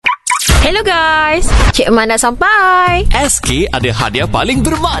Hello guys, Cik Man dah sampai. SK ada hadiah paling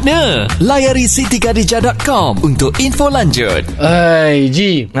bermakna. Layari sitikadijah.com untuk info lanjut. Hai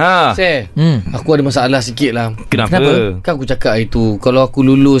Ji, aku ada masalah sikit lah. Kenapa? Kan aku cakap itu, kalau aku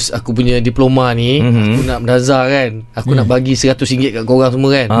lulus aku punya diploma ni, aku nak Nazar kan, aku nak bagi RM100 kat korang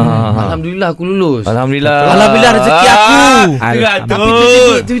semua kan. Alhamdulillah aku lulus. Alhamdulillah rezeki aku. Tapi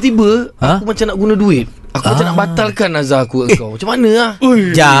tiba-tiba aku macam nak guna duit. Aku macam nak batalkan Nazar aku kat kau. Macam mana lah?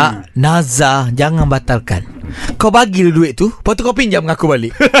 Jak, Nazar, jangan batalkan. Kau bagi duit tu, lepas tu kau pinjam dengan aku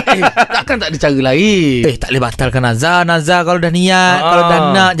balik. Takkan tak ada cara lain. Tak boleh batalkan Nazar. Nazar kalau dah niat, kalau dah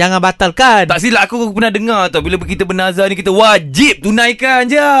nak, jangan batalkan. Tak silap aku pernah dengar tau, bila kita bernazar ni kita wajib tunaikan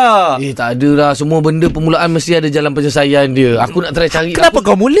je. Tak ada lah. Semua benda permulaan mesti ada jalan penyelesaian dia. Aku nak try cari. Kenapa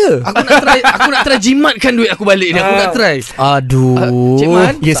kau mula? Aku nak try jimatkan duit aku balik ni. Aku nak try. Aduh. Cik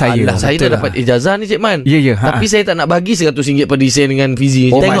Man, Ya saya. saya dah dapat ijazah ni Cik Man. Ya. Tapi saya tak nak bagi RM100 per desain dengan Fizi.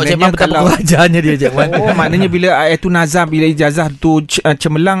 Tengok Cik Man betapa kerajaannya dia, Cik Man. Maknanya bila itu Nazar, bila ijazah tu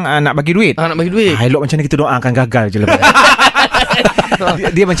cemerlang nak bagi duit. Nak bagi duit. Elok macam ni kita doakan gagal je lepas.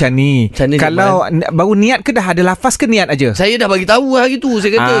 dia macam ni. Kalau baru niat ke dah ada lafaz ke niat aja? Saya dah bagi tahu hari tu.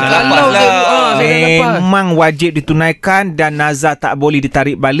 Saya kata kalau saya dah dapat, memang wajib ditunaikan dan Nazar tak boleh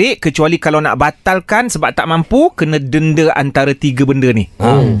ditarik balik kecuali kalau nak batalkan sebab tak mampu, kena denda antara 3 benda ni.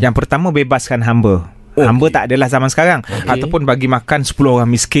 Yang pertama, bebaskan hamba. Hamba tak adalah zaman sekarang. Ataupun bagi makan 10 orang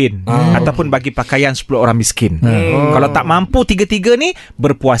miskin, ataupun bagi pakaian 10 orang miskin. Kalau tak mampu 3-3 ni,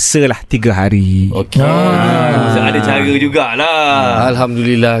 berpuasalah 3 hari. Ada cara jugalah.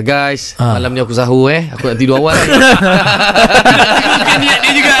 Alhamdulillah guys. Malam ni aku sahur aku nak tidur awal. Niat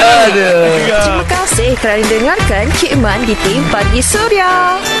dia juga. Terima kasih kerana dengarkan Cik Man di Tim Pagi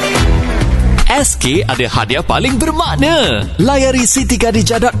Surya. SK ada hadiah paling bermakna. Layari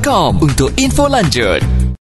sitikadijah.com untuk info lanjut.